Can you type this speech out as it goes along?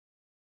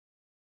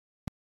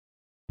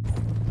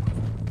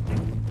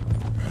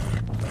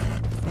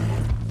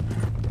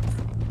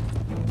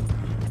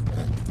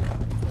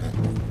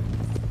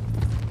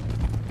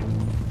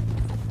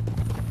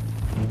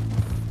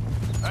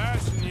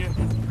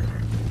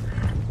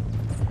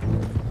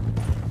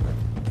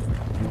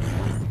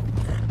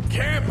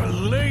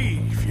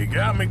believe you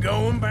got me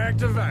going back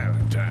to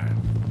Valentine.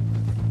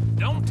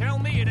 Don't tell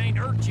me it ain't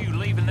hurt you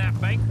leaving that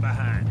bank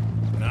behind.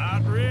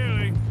 Not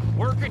really.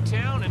 Work a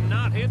town and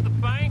not hit the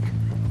bank?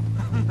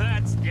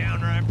 That's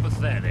downright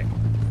pathetic.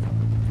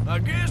 I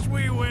guess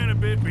we went a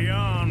bit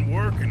beyond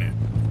working it.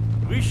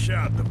 We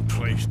shot the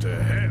place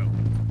to hell.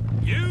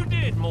 You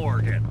did,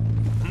 Morgan.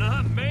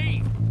 Not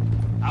me.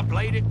 I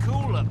played it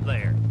cool up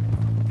there.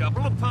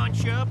 Couple of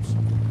punch-ups,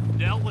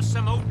 dealt with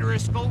some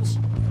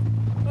O'Driscolls.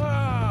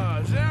 Ah,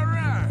 is that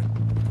right?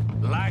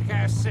 Like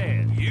I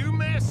said, you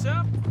mess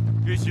up,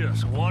 it's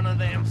just one of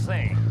them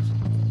things.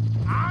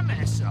 I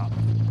mess up,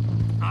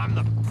 I'm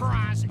the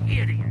prize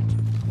idiot.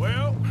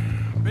 Well,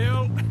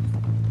 Bill,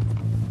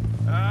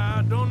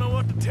 I don't know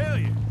what to tell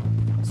you.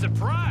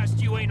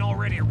 Surprised you ain't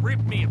already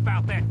ripped me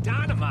about that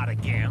dynamite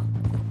again.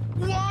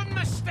 One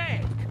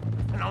mistake,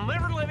 and I'll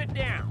never live it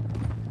down.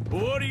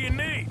 What do you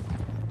need?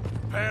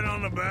 Pat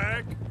on the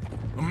back?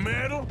 A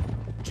medal?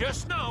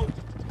 Just know,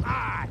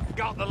 I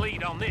got the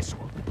lead on this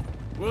one.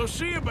 We'll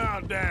see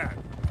about that,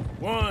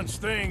 once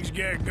things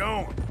get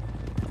going.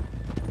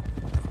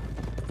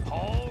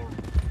 Hold.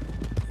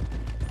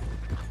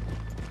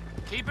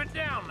 Keep it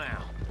down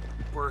now.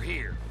 We're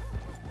here.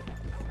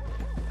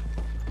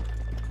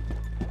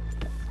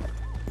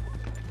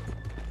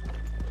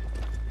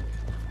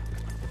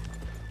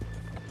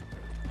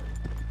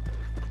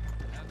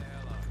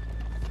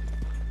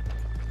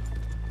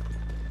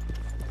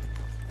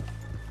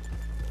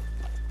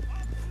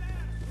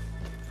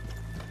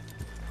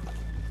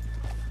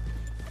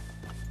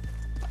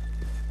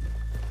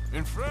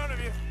 In front of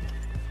you.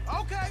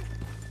 Okay.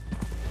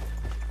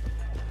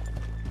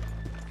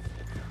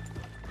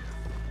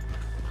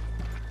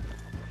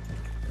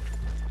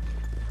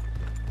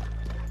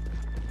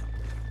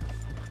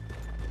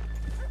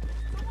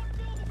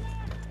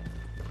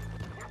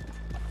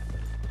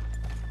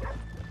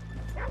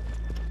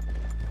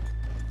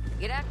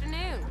 Good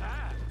afternoon.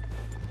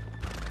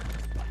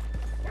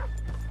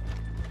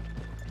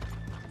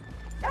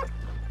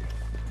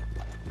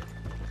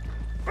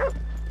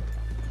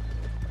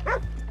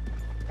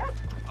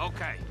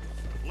 Okay,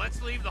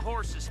 let's leave the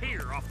horses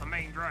here off the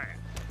main drag.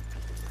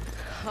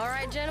 All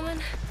right, gentlemen,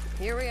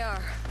 here we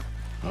are.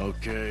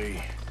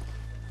 Okay,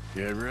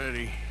 get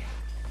ready.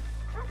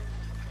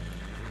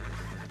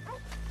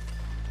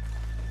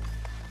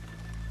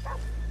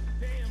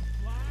 Damn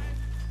fly.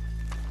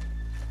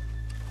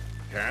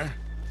 Okay,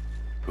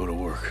 go to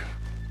work.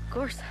 Of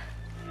course.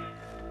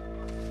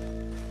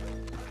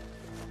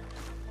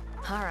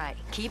 All right,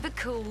 keep it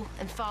cool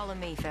and follow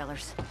me,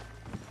 fellers.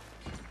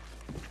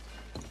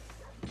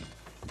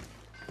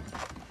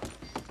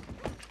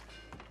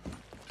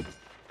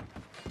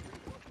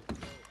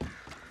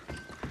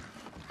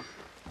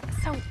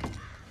 So,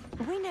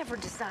 we never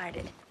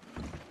decided.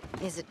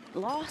 Is it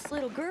lost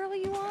little girl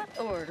you want,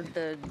 or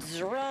the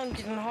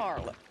drunken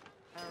harlot?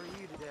 How are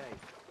you today?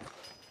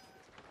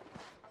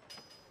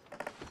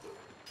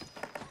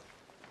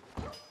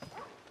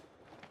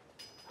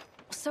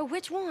 So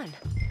which one?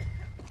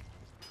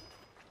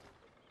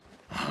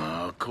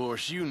 Of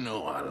course, you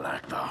know I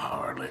like the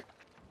harlot.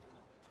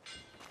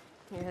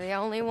 You're the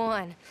only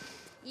one.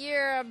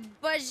 You're a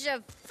bunch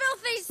of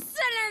filthy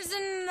sinners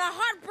and the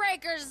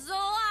heartbreakers, a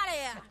lot of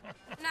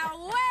you. Now,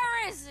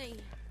 where is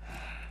he?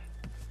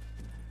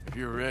 If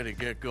you're ready,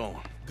 get going.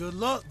 Good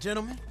luck,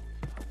 gentlemen.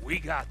 We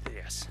got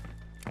this.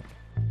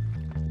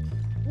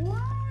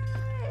 Where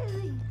is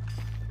he?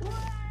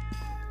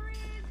 Where is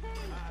he?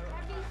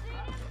 Have you seen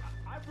him?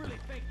 I really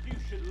think you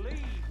should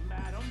leave,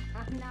 madam.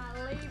 I'm not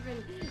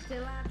leaving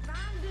till I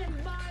find him,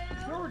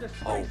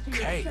 boyo.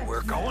 Okay,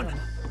 we're going.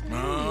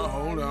 No,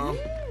 hold on.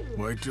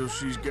 Wait till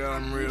she's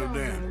got him reeled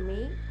in.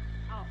 Me?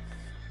 All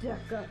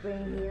stuck up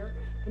in here.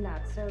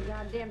 Not so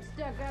goddamn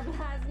stuck up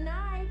last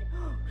night.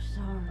 Oh,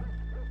 sorry.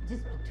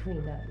 Just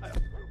between us.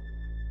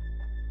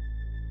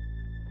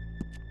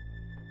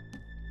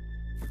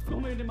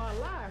 Come into my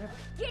life.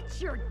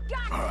 Get your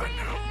goddamn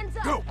hands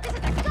up! go. This is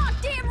a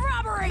goddamn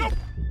robbery!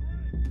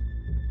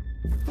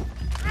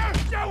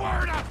 No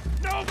order!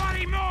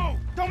 Nobody move!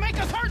 Don't make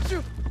us hurt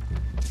you!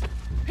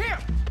 Here!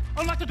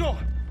 Unlock the door!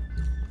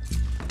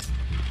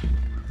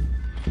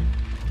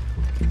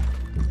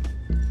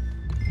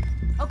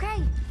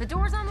 Okay, the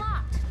door's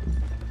unlocked.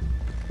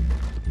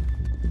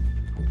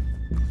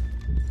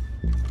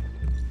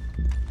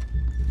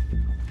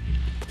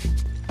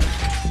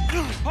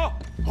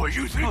 Oh,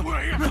 you think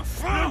we're here for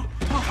fun?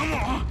 Come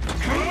on!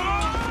 Come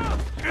on!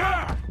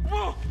 Yeah!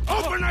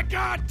 Open the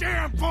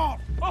goddamn vault!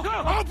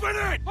 Open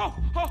it!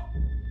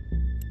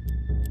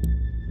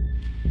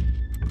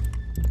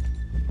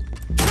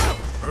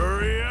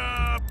 Hurry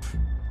up!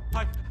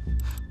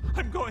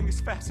 I'm going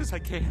as fast as I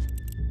can.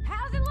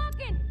 How's it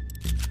looking?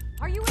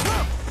 Are you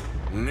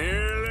in?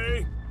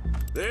 Nearly.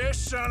 This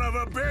son of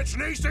a bitch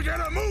needs to get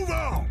a move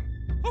on!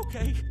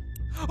 Okay.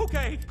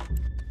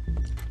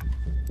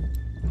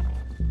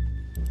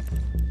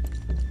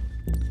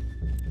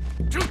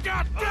 Too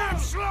goddamn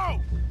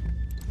slow!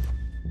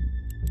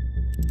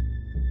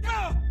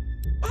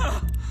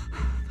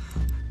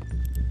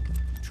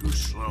 Too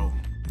slow.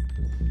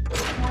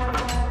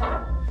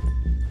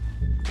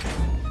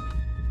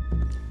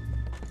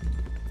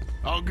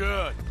 All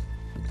good.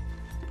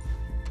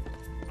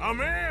 I'm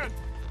in.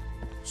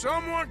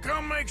 Someone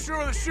come make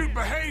sure the chute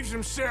behaves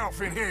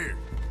himself in here.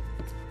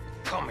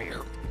 Come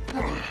here.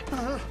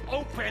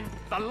 Open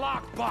the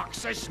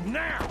lockboxes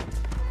now!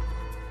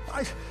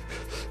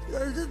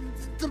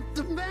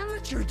 The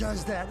manager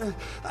does that.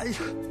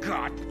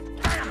 God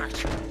damn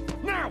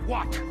it! Now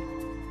what?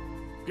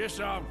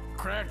 Guess I'll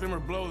crack them or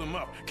blow them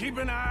up. Keep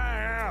an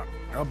eye out.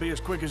 I'll be as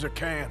quick as I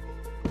can.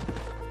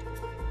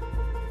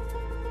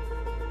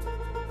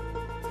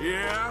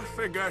 Yeah, I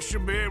think I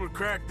should be able to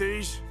crack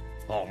these.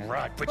 All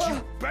right, but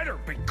you better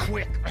be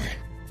quick.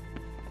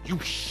 You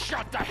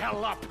shut the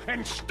hell up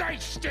and stay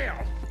still!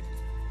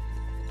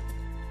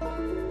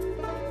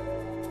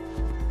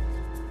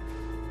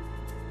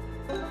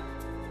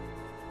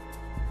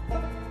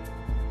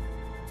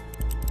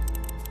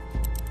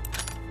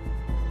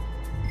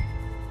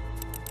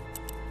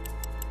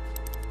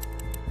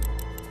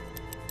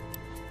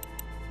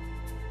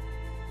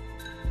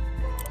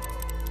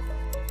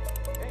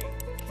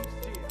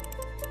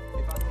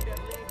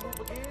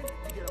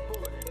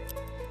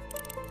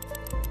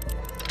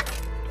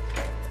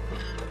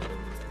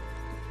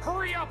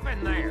 Hurry up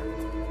in there!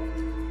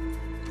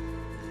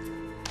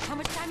 How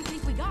much time do you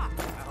think we got?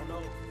 I don't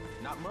know.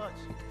 Not much.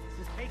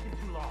 This is taking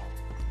too long.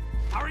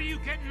 How are you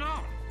getting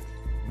on?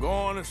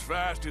 Going as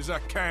fast as I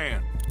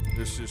can.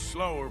 This is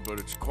slower, but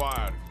it's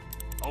quieter.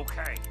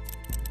 Okay.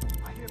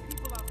 I hear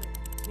people out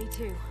there. Me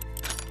too.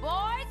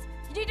 Boys,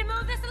 you need to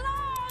move this along!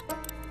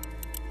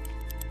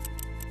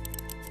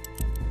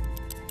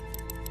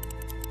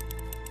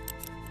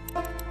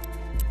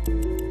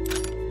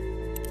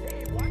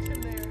 Hey, watch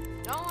him there.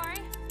 Don't worry.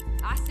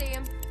 I see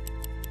him.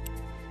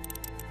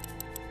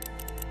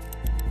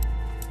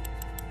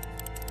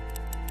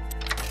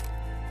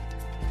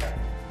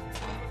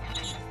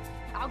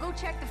 I'll go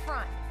check the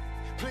front.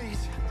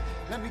 Please,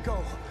 let me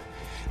go.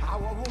 I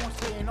won't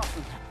say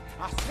nothing.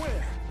 I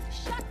swear.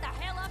 Shut the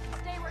hell up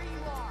and stay where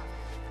you are.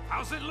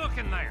 How's it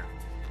looking there?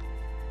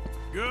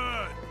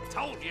 Good.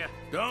 Told you.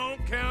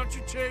 Don't count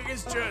your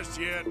chickens just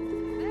yet.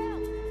 Bill,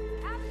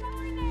 how's it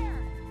going there?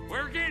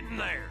 We're getting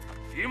there.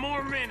 Few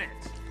more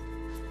minutes.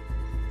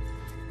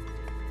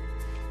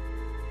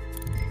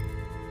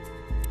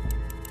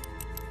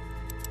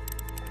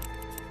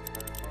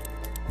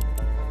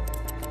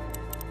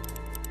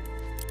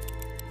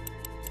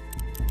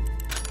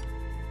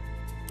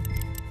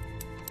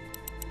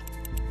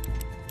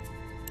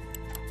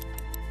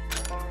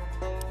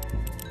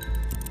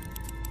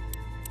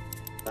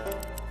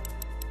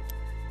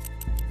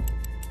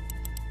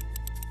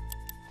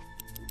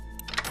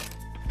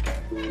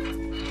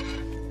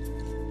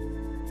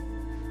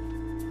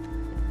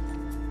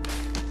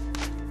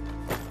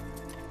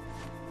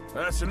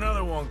 That's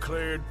another one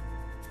cleared.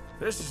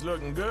 This is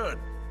looking good.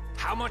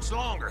 How much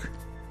longer?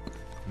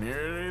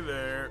 Nearly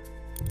there.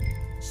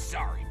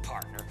 Sorry,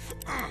 partner.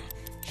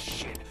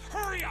 Shit.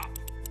 Hurry up!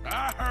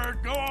 I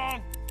heard. Go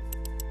on.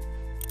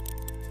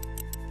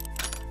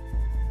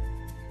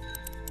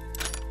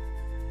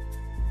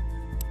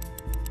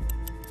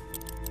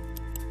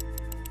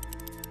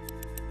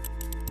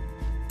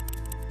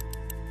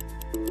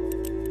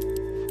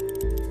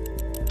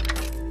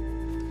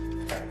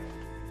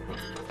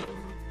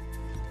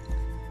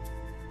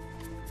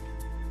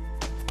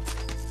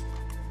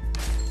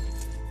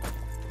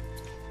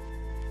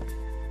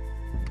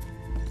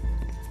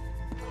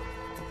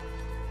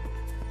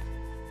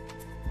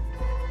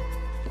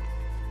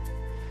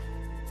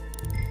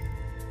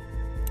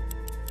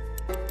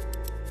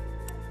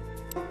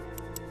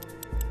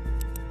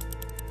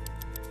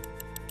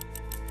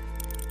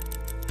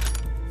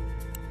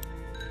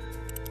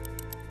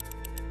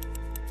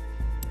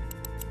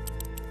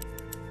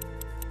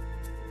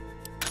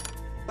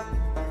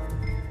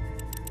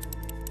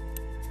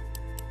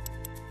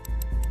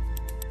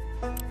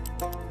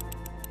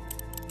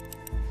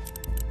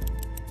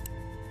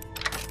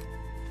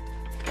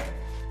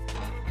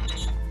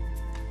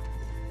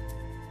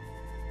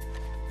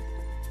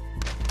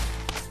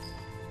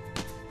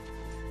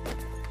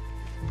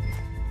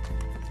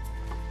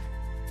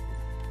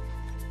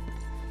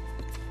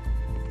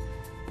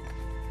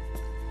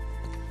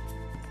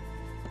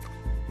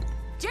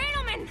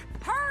 Gentlemen,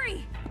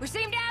 hurry! We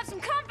seem to have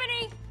some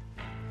company!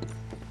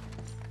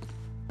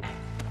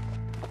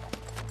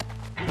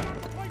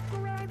 Fight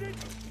around it.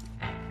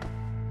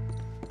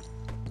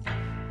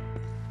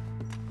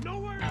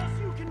 Nowhere else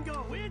you can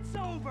go. It's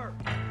over.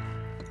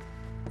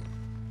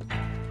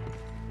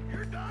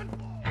 You're done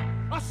for.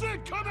 I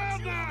said come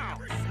out now.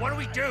 What do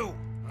we do?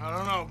 I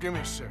don't know. Give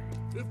me a second.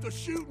 If the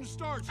shooting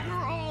starts,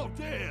 you're all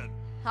dead.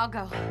 I'll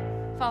go.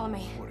 Follow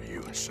me. What are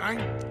you, insane?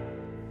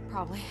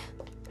 Probably.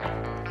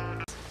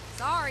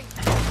 Sorry.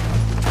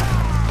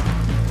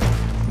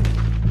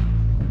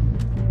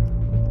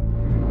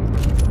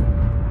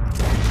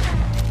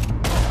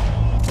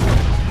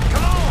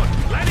 Come on!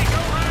 Let it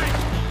go right!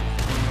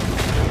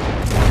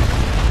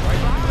 Right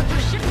behind you,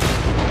 shit!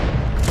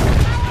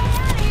 Get my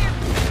way out of here!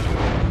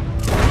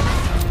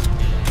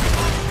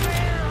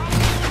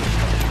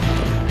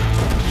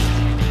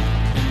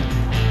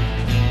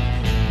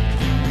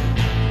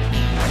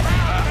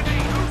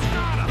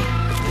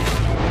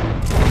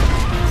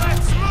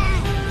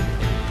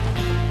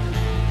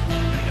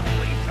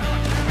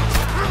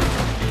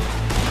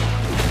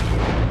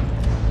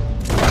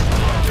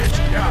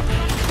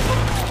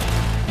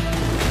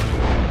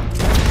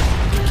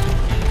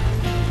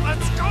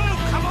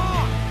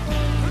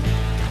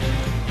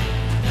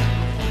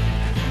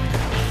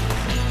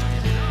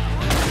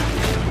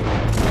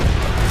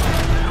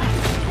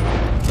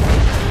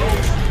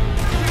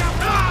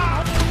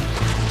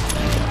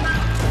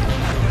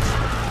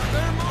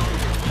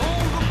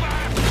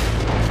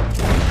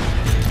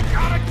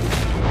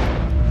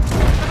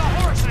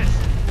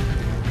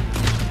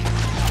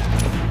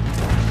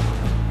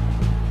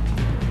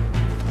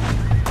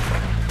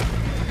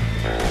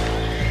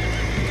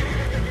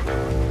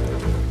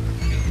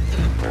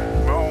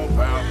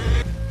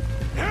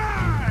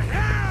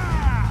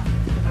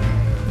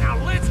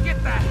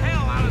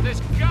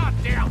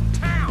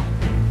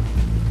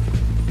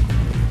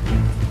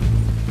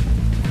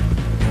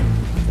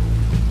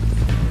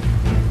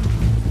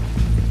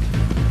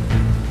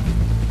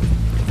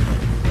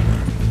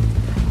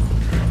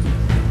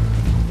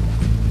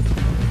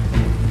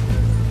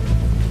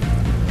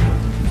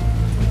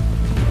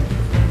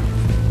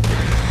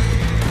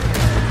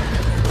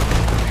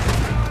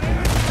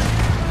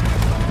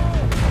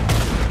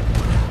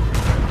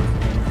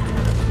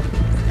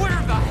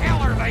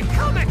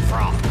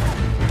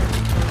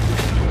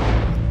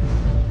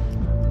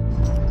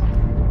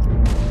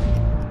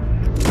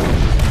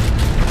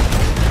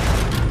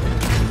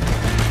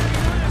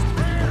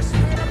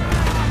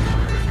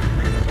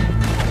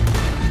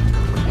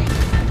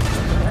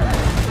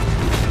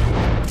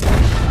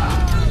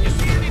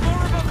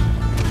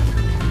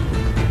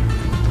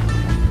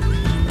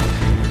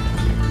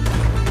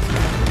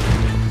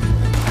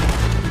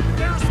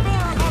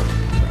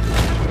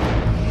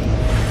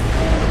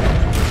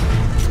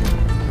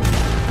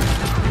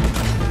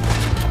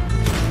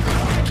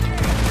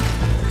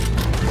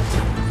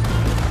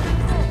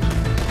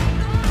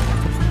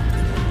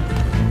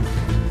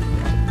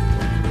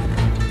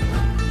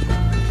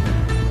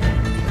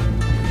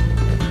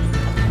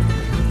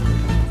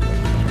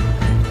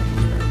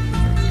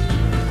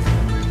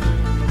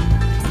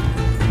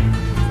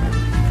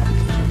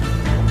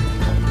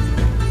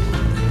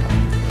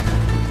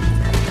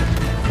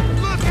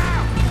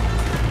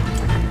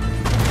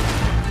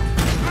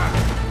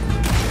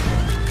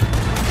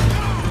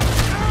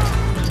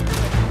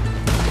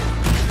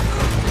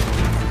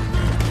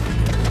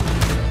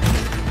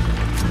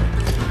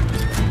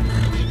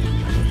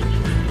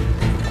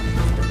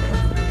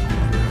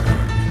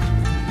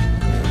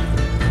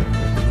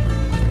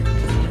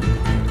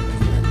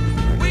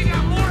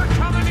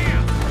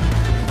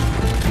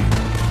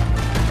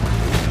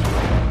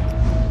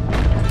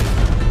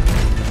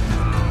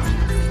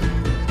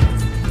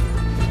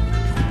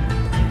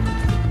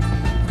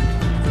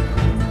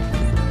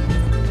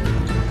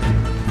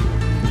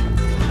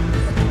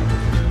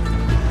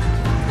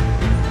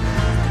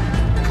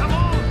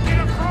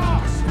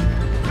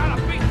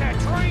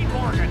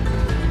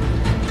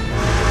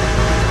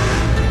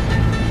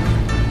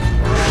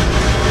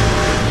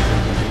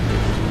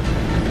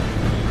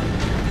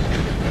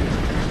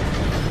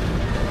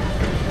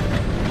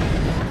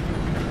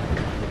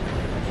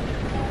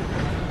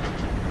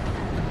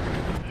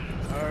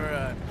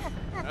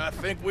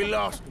 We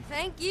lost him.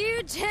 Thank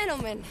you,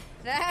 gentlemen.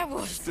 That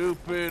was...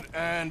 Stupid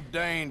and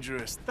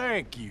dangerous.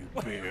 Thank you,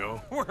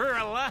 Bill. We're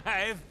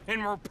alive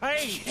and we're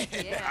paid.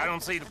 Yeah. I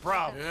don't see the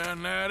problem. Yeah,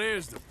 and that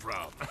is the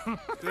problem.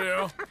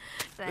 Still,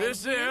 Thank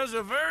this you. is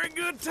a very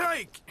good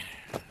take.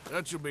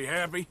 Dutch will be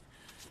happy,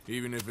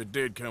 even if it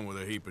did come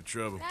with a heap of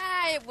trouble.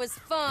 Ah, it was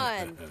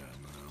fun.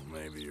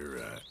 Well, maybe you're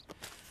right.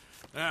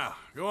 Now,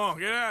 go on,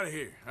 get out of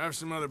here. I have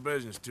some other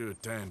business to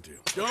attend to.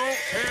 Don't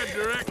head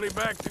directly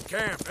back to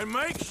camp, and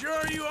make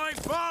sure you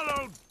ain't followed.